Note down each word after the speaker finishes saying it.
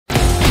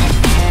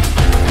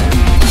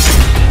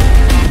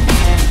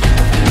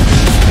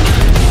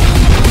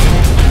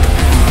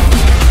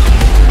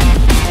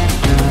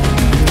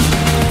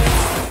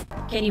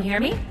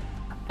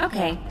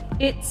Okay,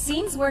 it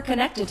seems we're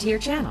connected to your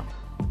channel.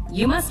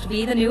 You must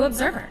be the new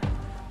observer.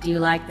 Do you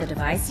like the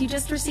device you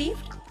just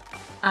received?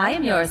 I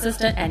am your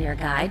assistant and your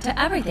guide to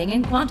everything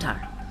in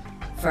Quantaar.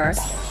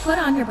 First, put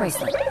on your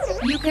bracelet.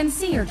 You can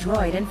see your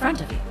droid in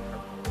front of you.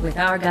 With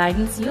our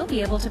guidance, you'll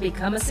be able to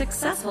become a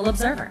successful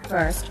observer.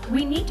 First,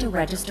 we need to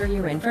register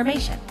your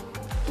information.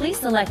 Please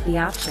select the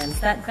options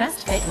that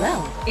best fit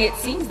well. It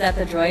seems that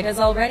the droid has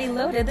already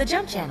loaded the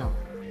jump channel.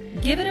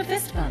 Give it a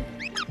fist bump.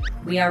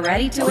 We are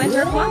ready to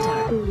enter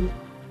Quantaar.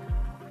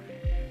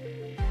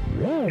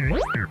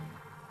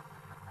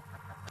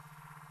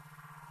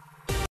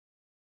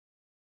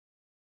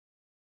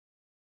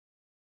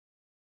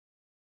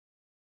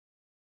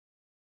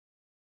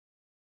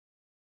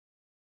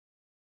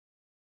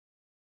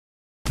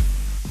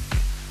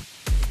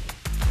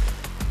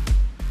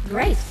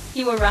 Great!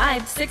 You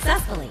arrived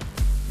successfully.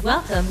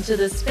 Welcome to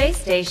the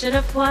space station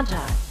of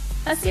Quantaar.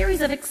 A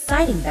series of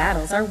exciting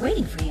battles are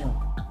waiting for you.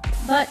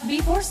 But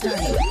before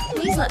starting,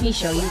 please let me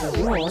show you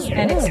the rules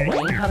and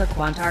explain how the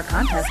Quantaar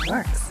contest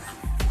works.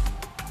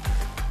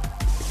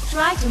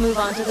 Try to move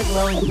onto the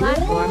glowing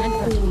platform in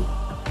front of you.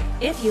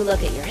 If you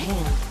look at your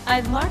hand,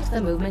 I've marked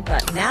the movement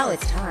button. Now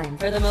it's time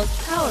for the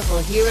most powerful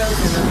heroes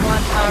in the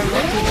Quantaar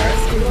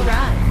multiverse to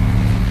arrive.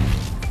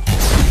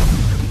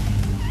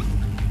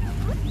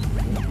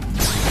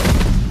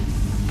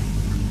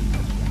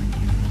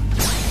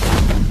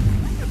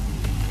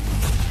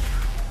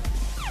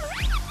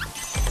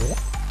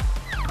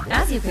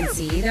 As you can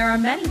see, there are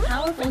many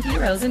powerful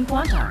heroes in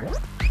Quantaar.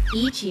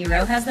 Each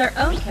hero has their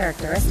own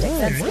characteristics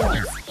and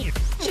skills.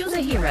 Choose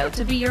a hero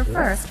to be your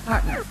first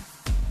partner.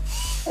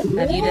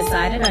 Have you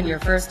decided on your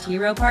first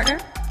hero partner?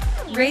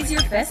 Raise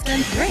your fist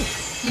and drink.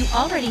 You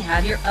already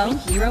have your own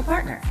hero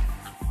partner.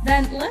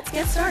 Then let's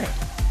get started.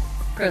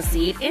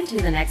 Proceed into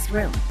the next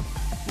room.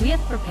 We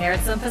have prepared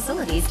some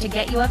facilities to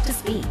get you up to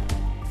speed.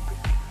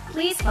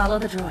 Please follow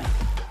the droid.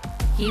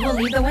 He will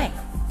lead the way.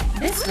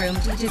 This room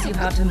teaches you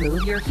how to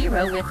move your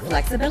hero with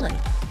flexibility.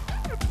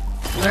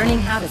 Learning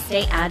how to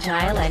stay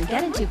agile and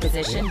get into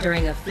position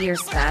during a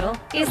fierce battle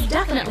is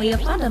definitely a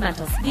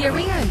fundamental. The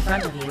arena in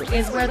front of you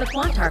is where the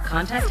Quantaar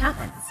contest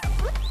happens.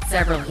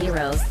 Several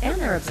heroes and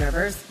their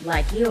observers,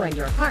 like you and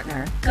your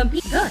partner,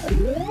 compete.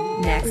 Good!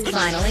 Next,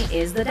 finally,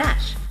 is the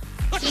dash.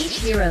 Each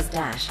hero's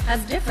dash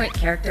has different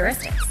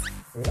characteristics.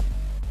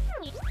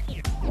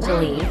 To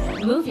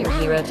leave, move your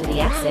hero to the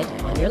exit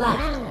on your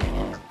left.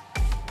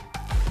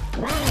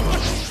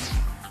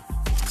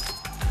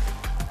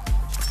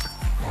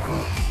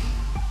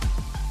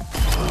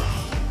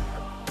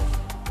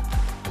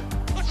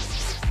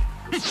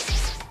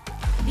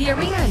 The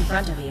arena in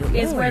front of you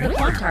is where the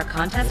Quantaar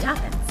contest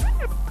happens.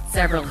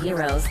 Several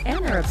heroes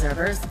and their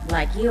observers,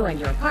 like you and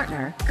your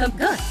partner, come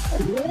good.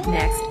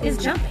 Next is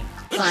jumping.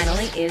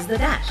 Finally is the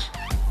dash.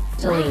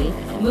 To leave,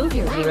 move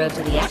your hero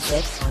to the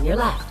exit on your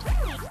left.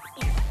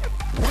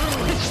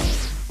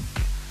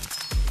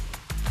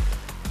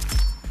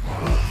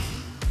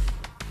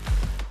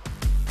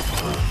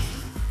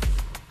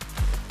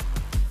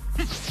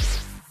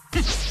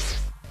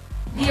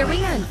 The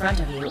arena in front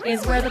of you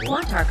is where the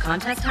Quantaar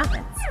contest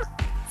happens.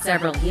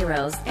 Several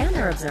heroes and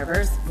their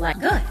observers like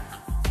good.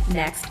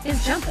 Next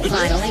is jumping.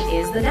 Finally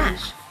is the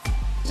dash.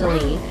 To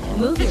leave,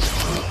 move your...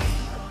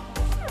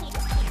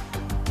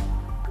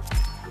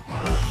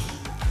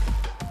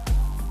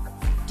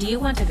 Do you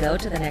want to go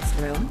to the next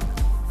room?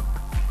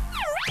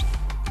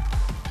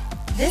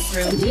 This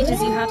room teaches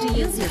you how to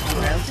use your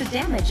hero to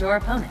damage your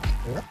opponent.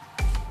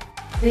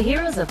 The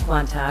heroes of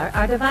Quantaar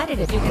are divided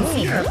if you can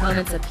see your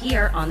opponents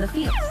appear on the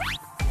field.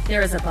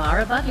 There is a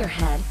bar above your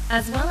head,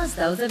 as well as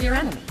those of your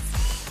enemies.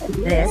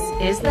 This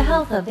is the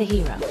health of the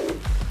hero.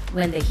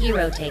 When the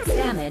hero takes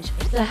damage,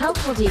 the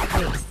health will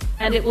decrease,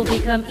 and it will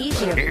become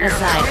easier.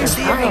 Aside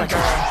from combo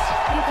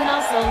attacks, you can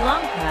also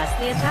long press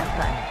the attack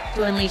button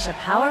to unleash a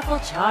powerful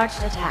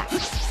charged attack.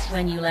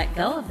 When you let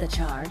go of the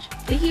charge,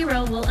 the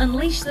hero will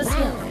unleash the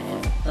skill.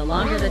 The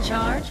longer the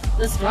charge,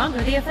 the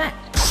stronger the effect.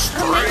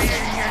 Amazing!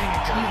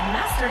 You've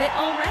mastered it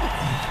already!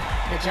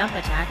 The jump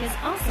attack is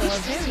also a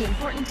very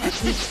important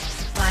technique.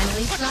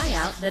 Finally, try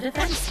out the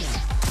defense skill.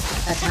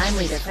 A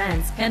timely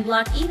defense can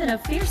block even a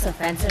fierce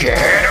offensive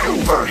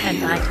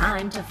and buy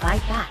time to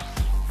fight back.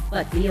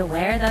 But be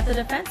aware that the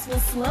defense will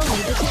slowly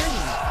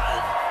deteriorate.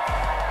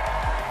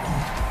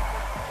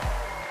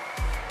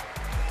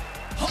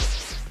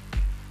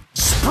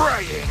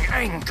 Spraying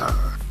anger.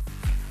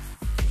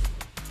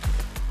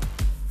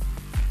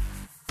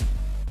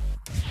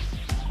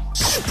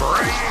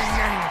 Spraying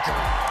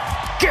anger.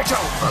 Get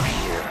over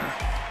here.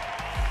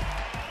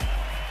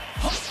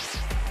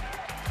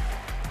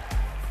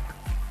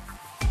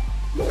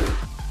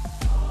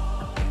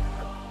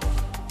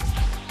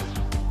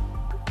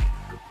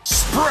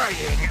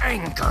 Spraying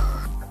anger.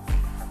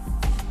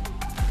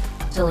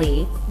 To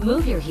leave,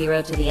 move your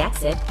hero to the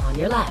exit on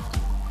your left.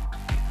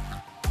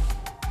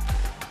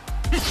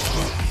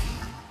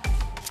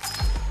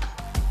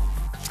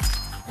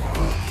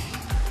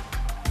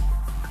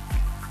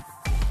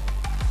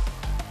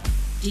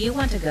 Do you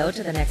want to go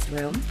to the next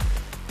room?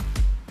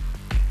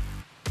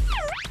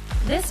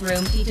 This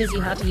room teaches you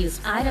how to use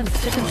items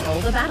to control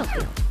the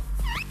battlefield.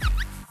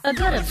 A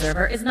good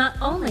observer is not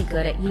only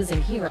good at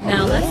using heroes.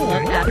 Now let's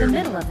look at the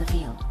middle of the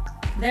field.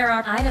 There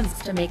are items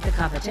to make the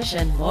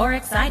competition more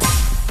exciting.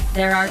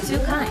 There are two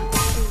kinds.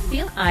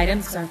 Field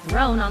items are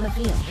thrown on the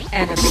field,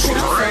 and you can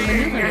also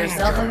maneuver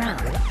yourself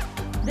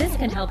around. This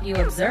can help you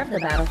observe the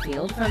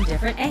battlefield from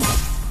different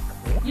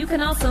angles. You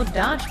can also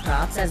dodge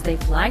props as they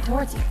fly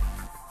towards you.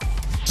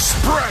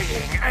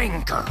 Spraying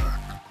anchor.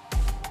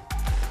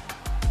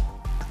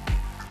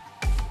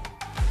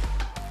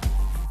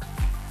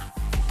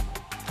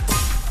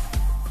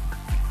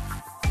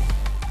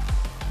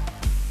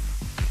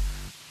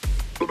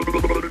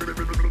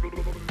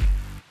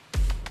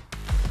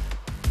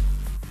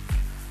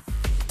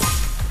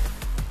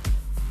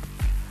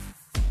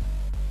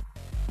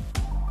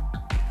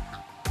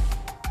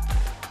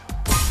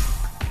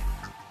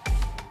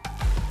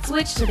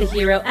 Switch to the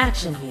Hero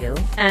Action View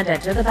and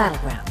enter the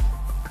battleground.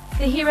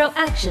 The Hero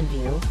Action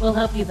View will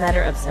help you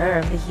better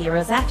observe the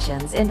hero's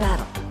actions in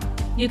battle.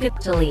 You get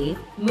to leave,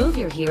 move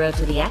your hero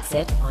to the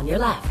exit on your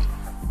left.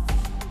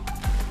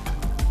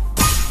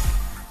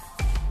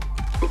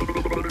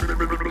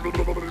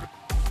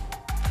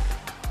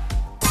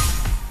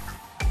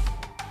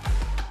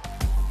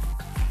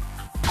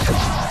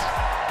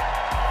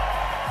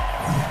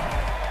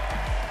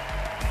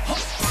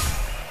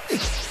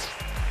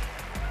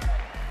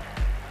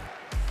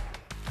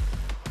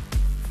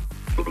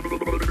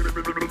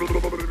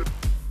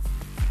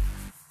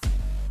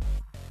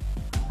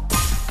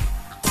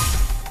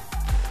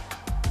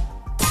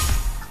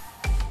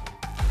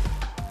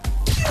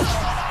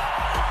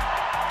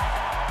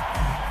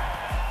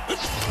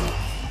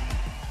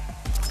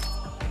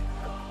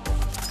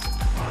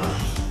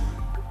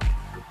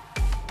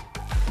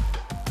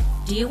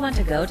 Do you want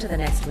to go to the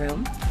next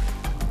room?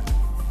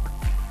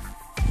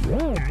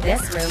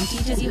 This room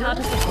teaches you how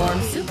to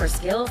perform super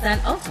skills and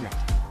ultimate.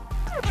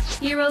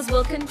 Heroes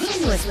will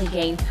continuously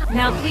gain.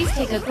 Now please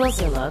take a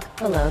closer look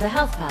below the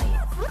health value.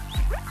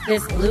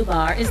 This blue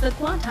bar is the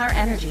Quantaar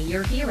energy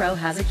your hero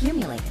has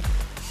accumulated.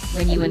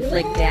 When you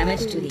inflict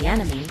damage to the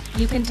enemy,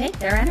 you can take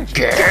their energy.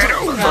 Get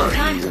over From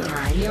time here. to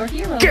time, your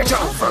hero Get will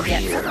also over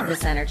get here. some of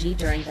this energy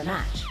during the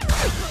match.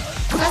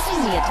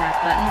 Pressing the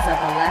attack buttons of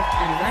the left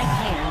and right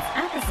hands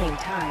at the same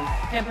time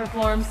can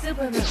perform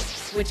super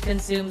moves, which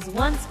consumes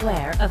 1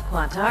 square of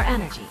Quantaar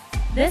energy.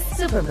 This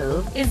super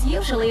move is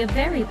usually a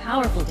very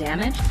powerful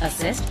damage,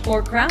 assist,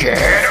 or crowd.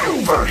 Get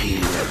over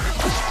here.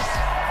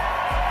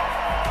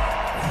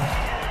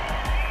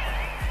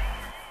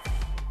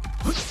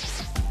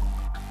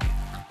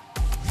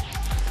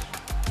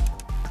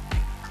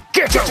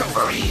 Get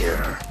over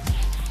here.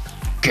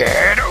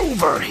 Get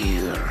over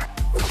here.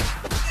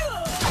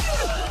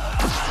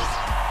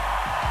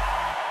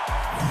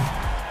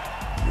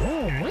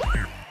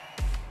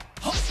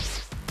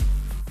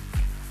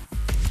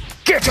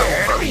 Get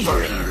over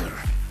here.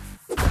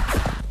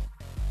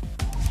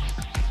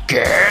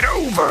 Get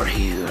over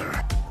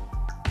here.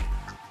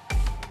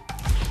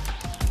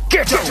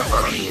 Get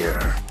over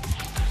here.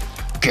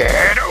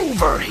 Get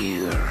over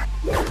here.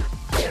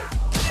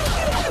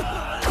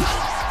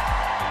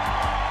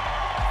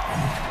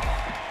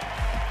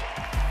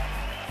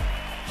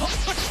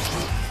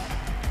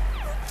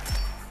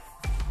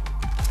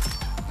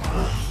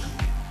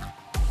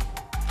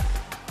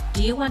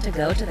 Do you want to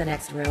go to the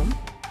next room?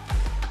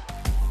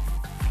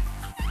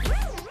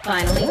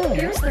 Finally,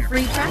 here's the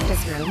free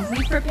practice room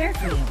we prepared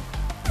for you.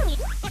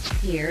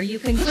 Here, you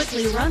can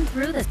quickly run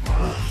through this.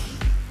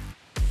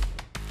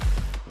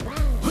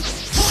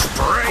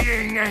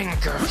 Spraying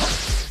anchor.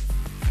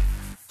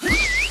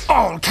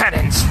 All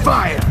cannons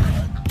fire.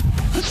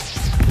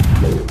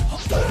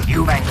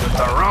 You've anchored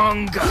the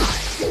wrong guy.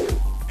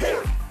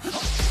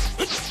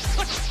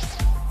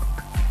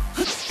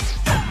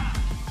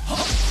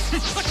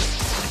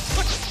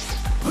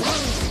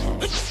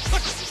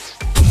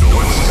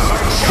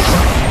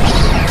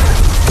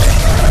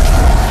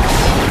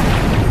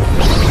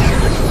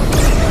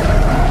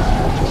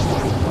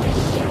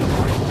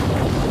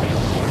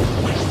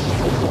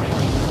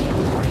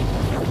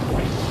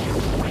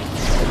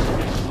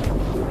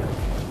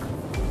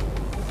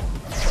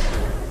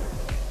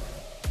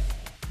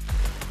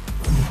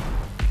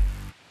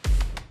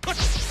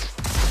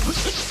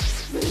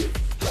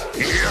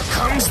 Here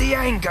comes the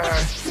anger.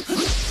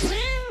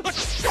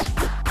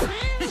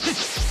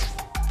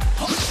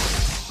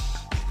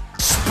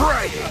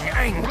 Spraying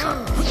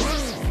anchor.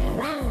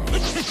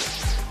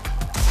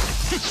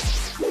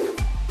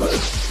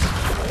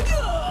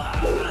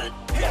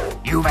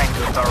 You've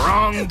angered the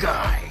wrong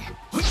guy.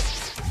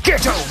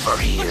 Get over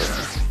here.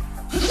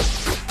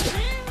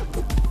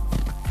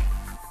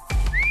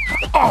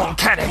 All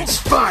cannons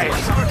fire.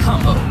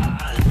 Combo.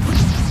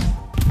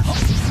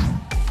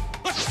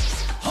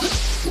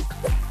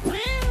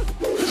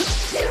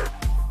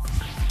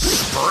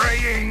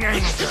 Spraying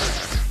anchor.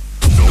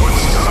 North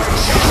Star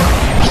shot.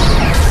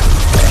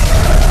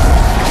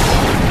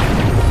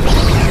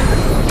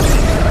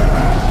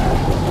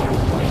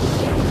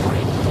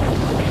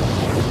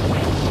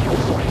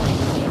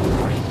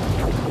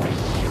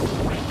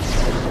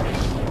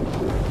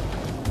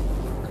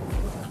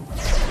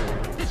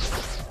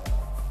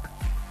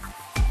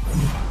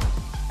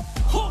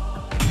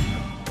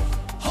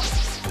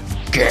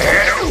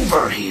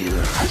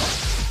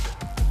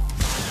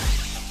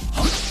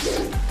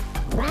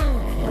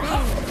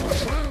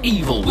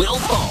 will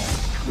fall.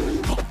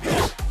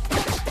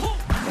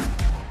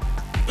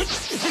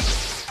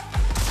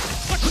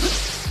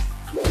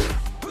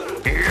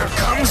 Here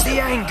comes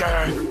the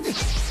anger.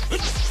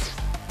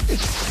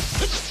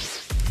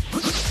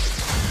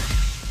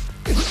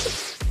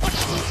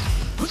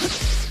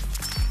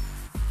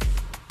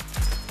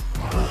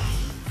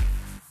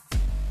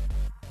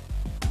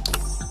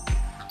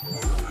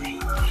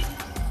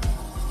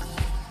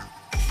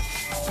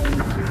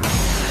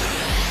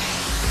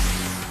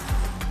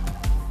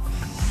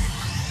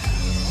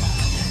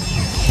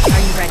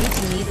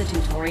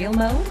 Tutorial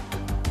mode?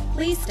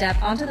 Please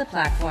step onto the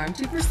platform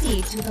to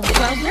proceed to the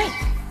 12 link.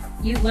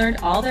 You've learned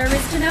all there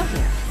is to know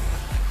here.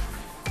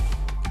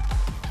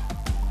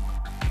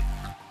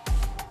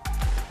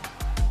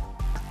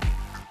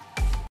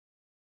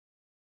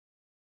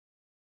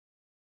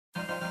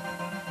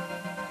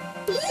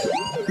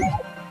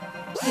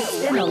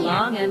 It's been a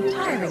long and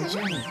tiring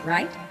journey,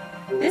 right?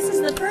 This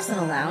is the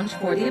personal lounge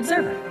for the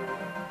observer.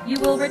 You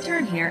will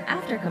return here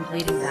after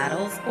completing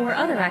battles or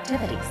other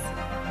activities.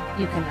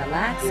 You can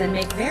relax and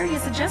make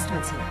various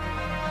adjustments here.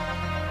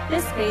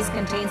 This space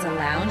contains a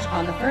lounge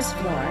on the first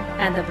floor,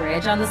 and the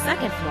bridge on the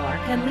second floor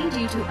can lead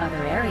you to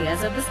other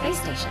areas of the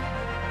space station.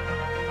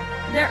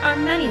 There are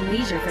many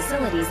leisure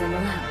facilities in the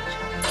lounge.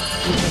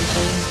 You can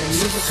change the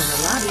music in the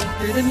lobby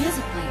through the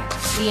music player.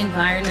 The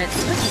environment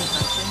switching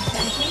function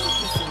can change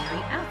the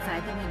scenery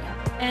outside the window.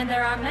 And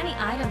there are many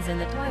items in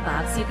the toy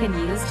box you can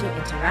use to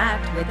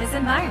interact with this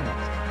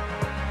environment.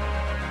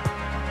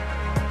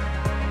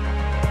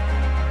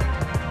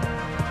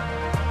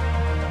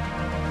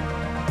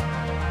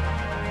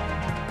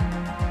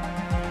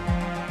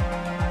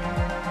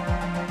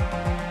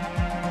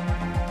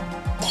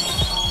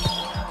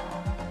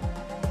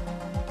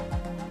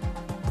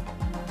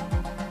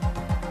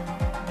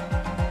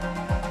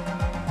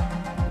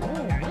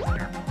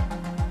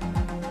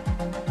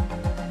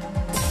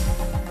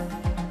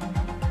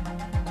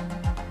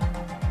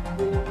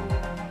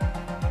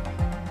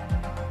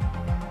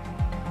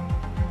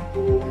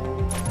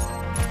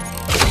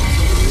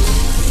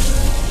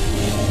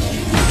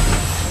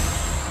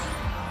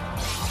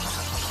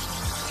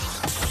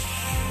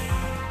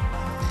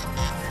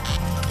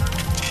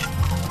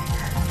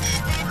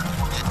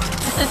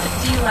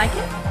 Do you like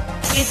it?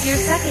 It's your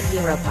second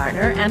hero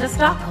partner and a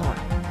stock horn.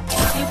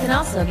 You can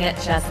also get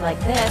chests like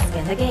this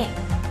in the game.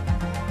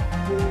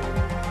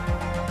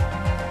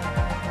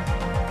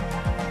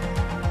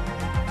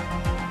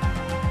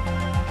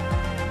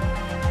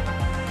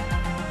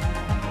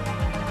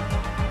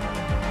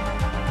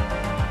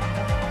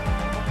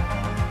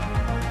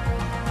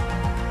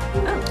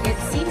 Oh, it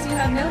seems you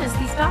have noticed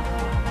the stock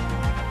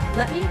horn.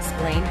 Let me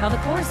explain how the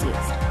core is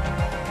used.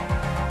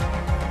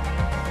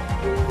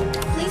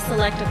 Please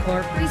select a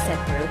core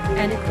preset group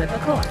and equip a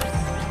core.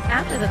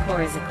 After the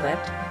core is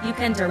equipped, you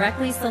can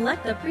directly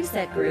select the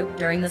preset group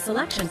during the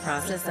selection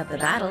process of the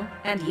battle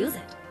and use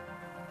it.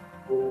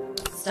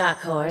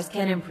 Stock cores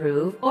can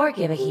improve or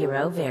give a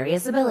hero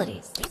various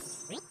abilities.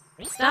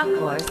 Stock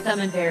cores come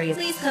in various...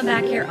 Please come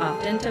back here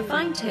often to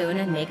fine-tune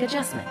and make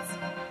adjustments.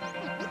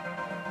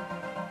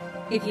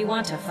 If you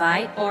want to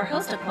fight or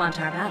host a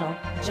Quantaar battle,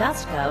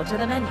 just go to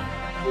the menu.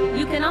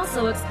 You can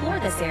also explore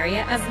this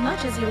area as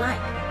much as you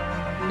like.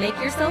 Make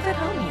yourself at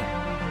home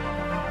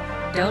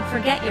here. Don't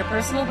forget your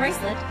personal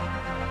bracelet.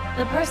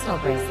 The personal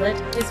bracelet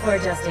is for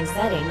adjusting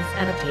settings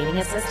and obtaining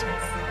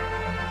assistance.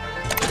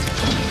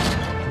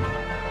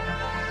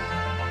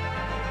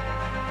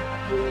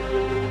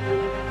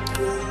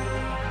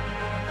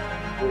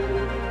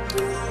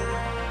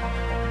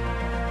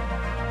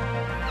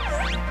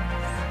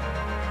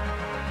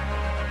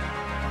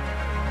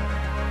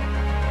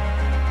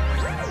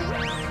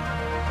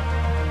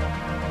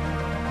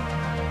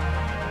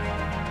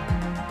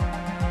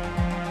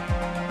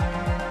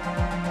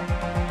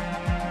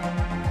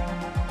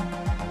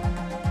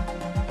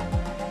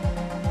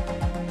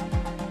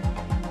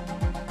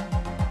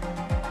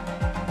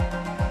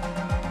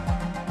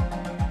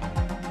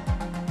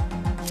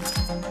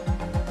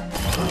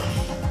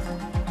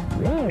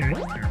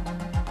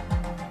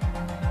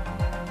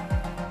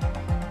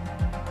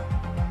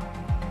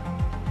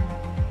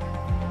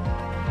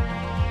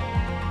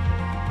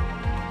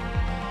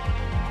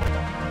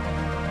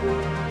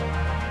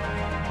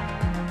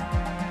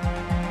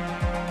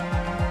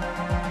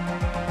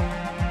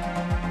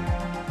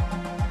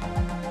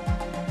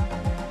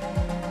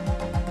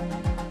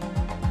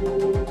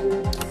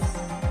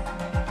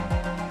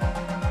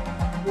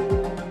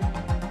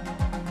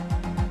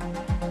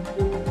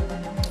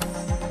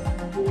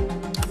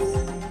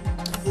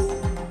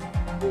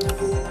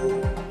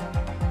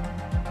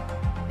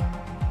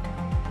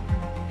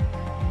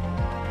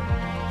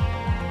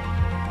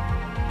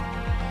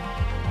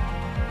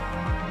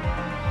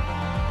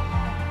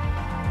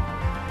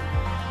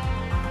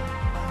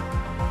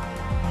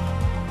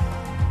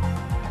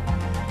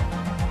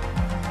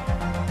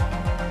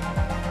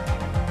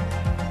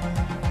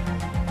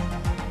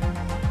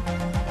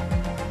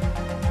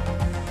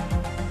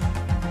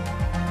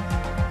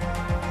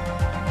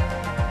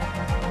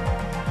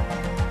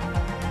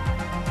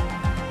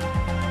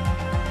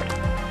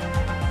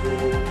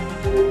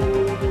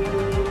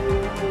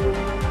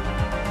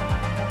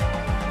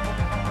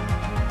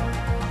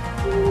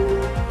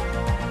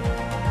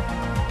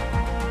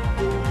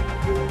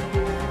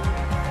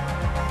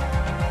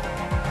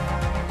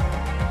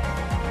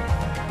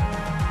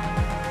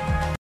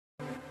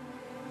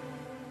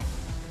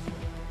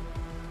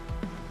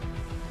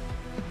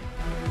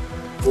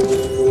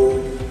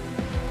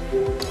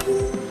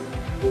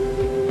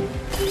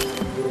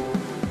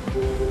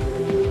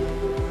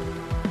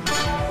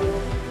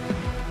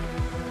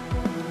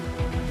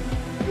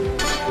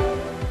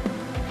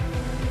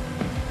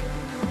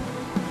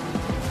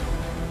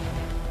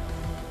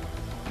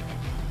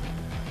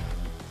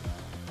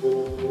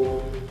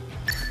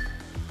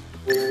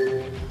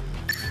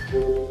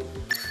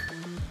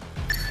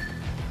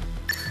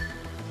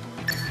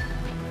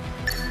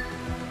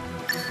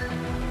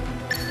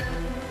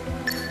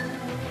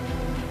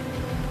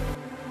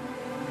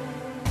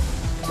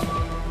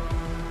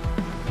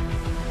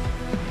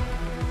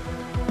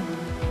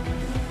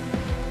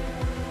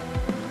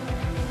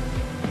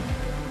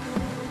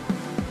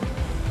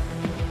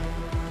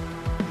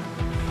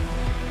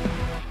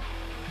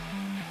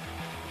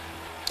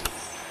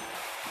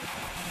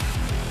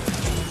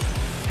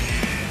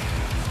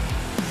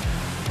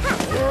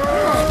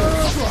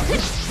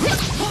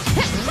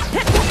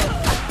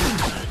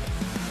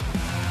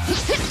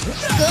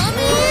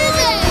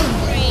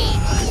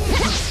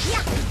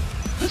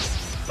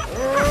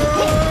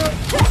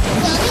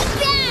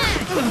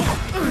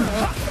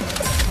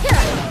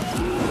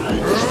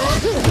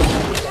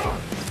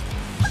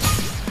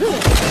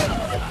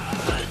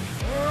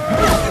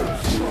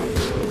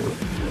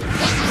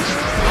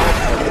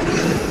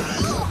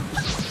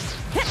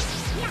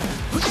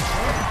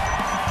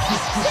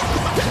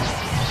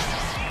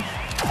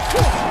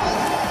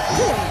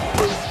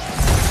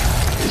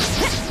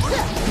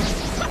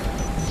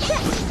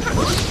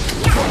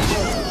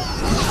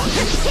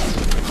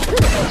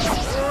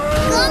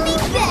 Gummy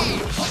Bear!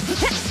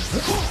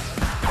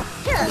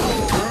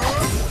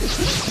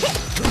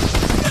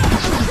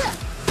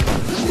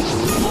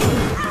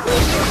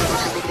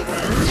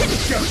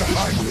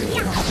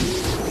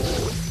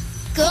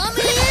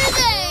 Gummy is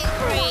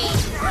angry!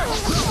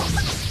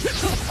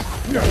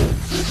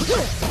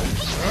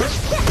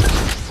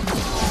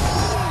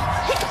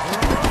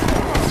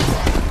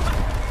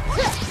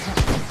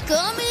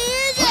 Gummy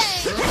is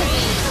angry!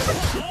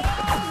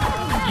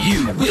 You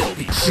will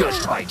be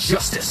judged by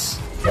justice.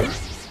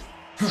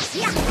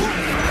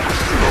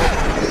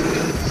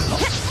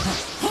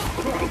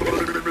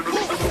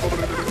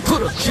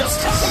 Put of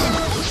justice.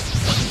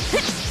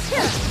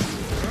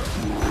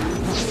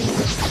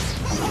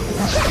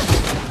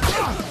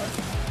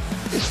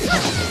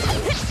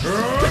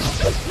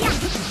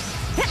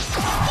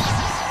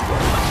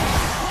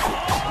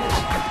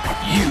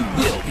 You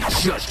will be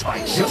judged by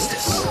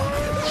justice.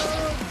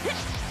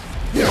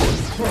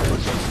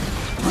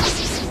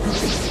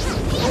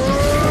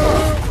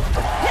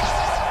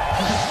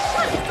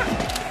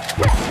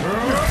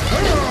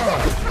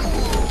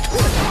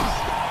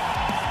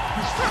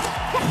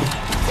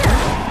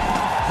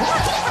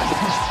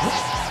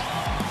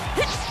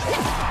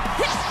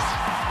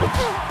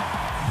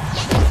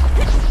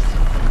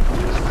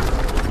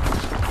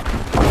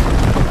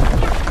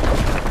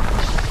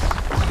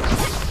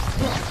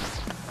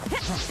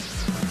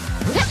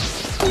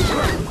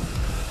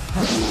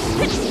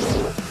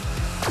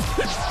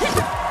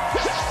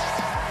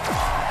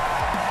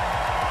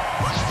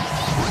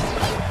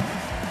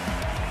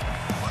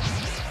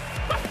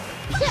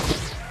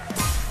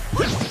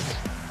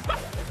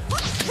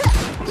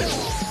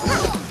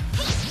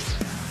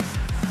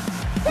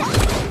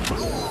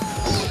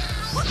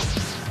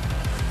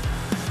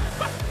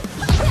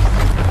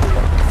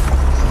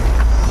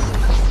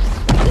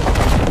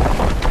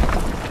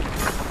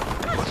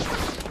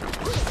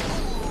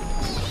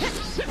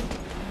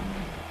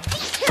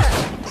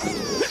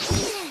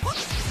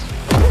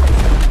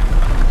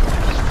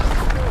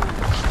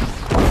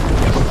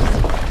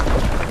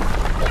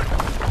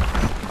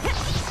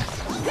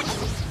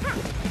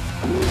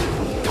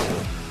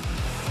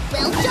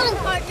 Well done,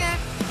 partner!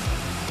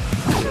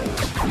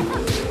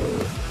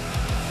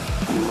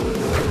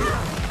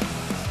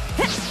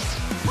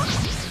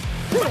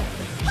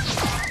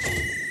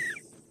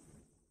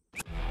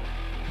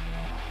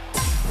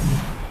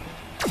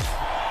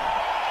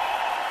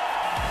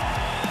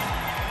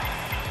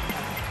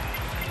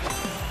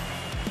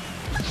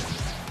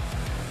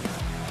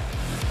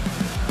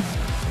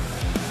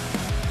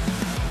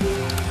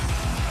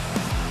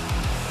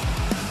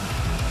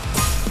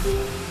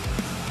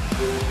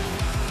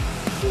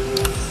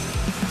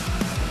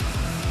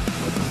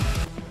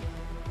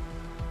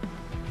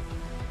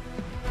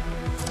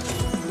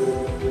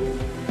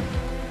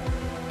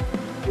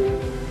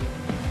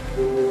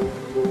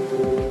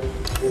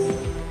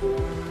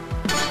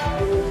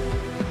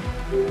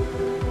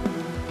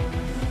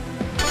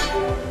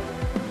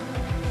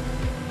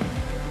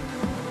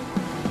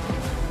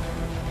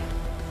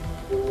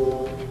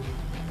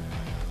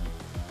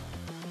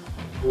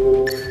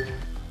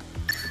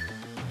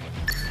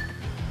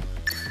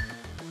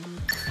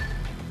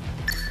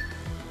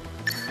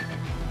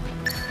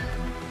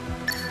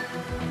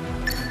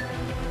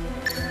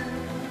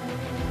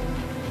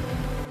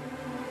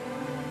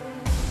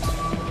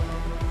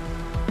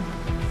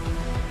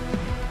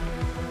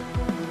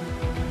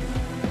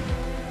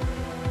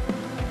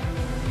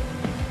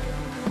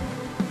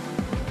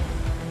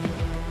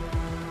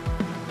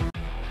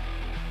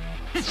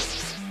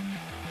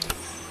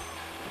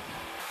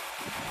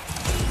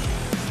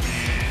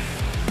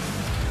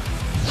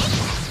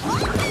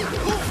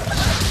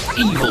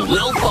 Evil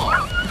will fall.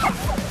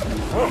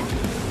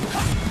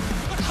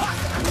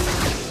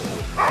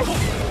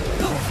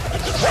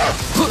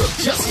 Foot of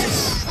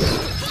justice.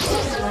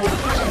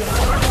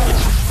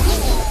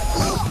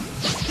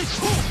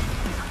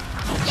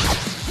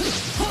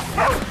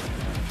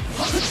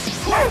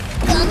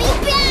 Gummy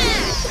Bear!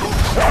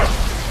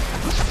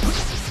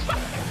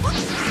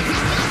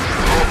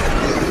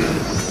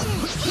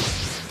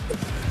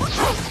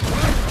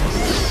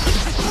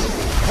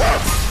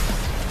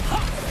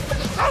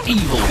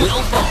 Evil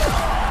will fall.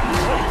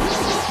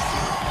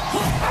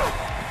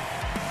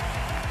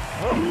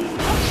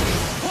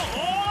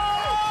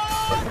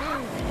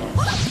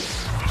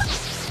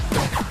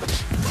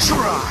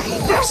 Try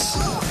this.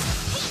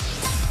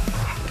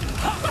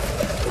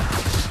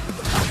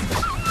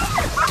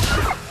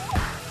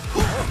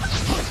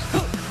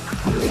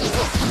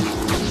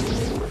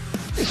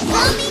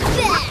 Gummy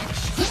Bear!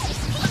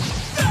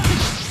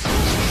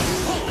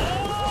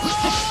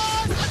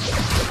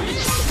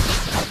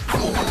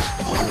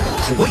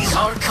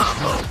 Quasar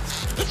combo.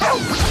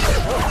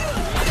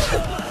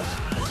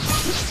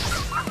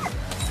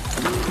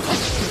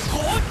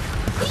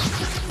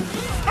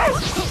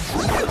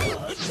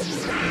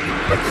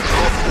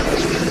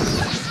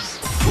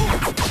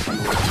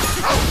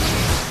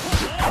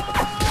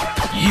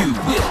 You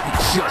will be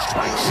judged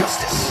by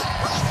justice.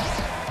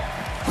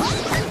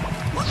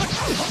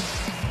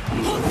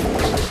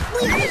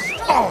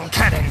 All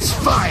cannons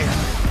fire!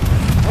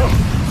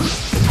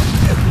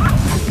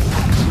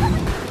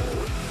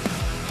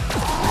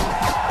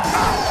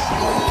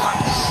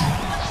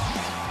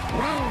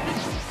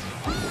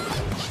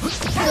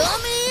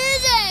 Gummy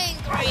is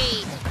angry!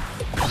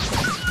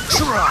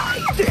 Try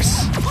this!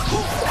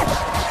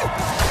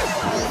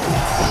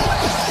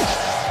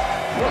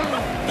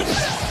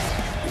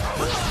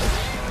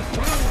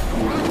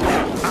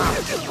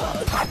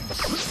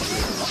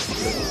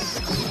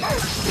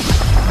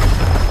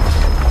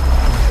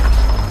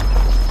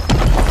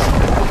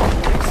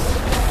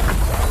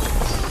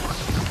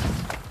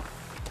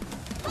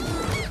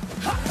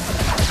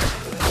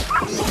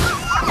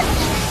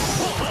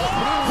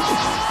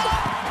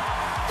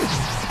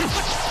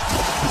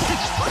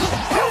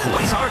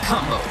 Quasar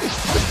combo.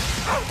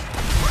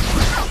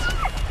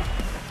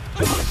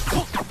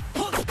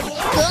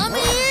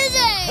 Gummy is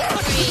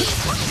angry!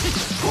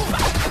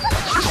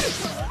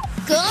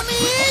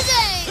 Gummy is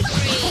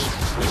angry!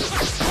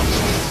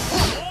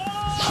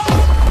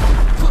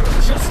 Foot of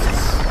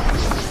justice.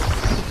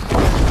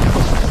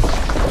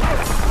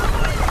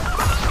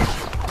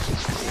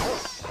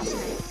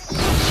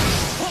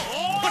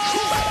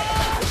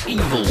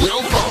 Evil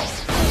will fall.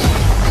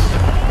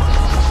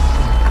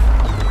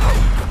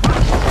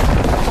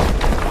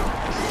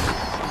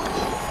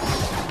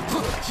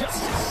 Foot of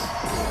justice.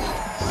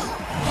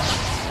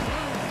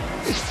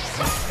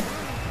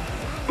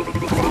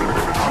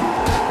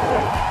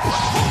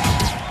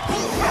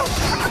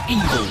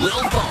 Evil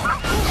will fall.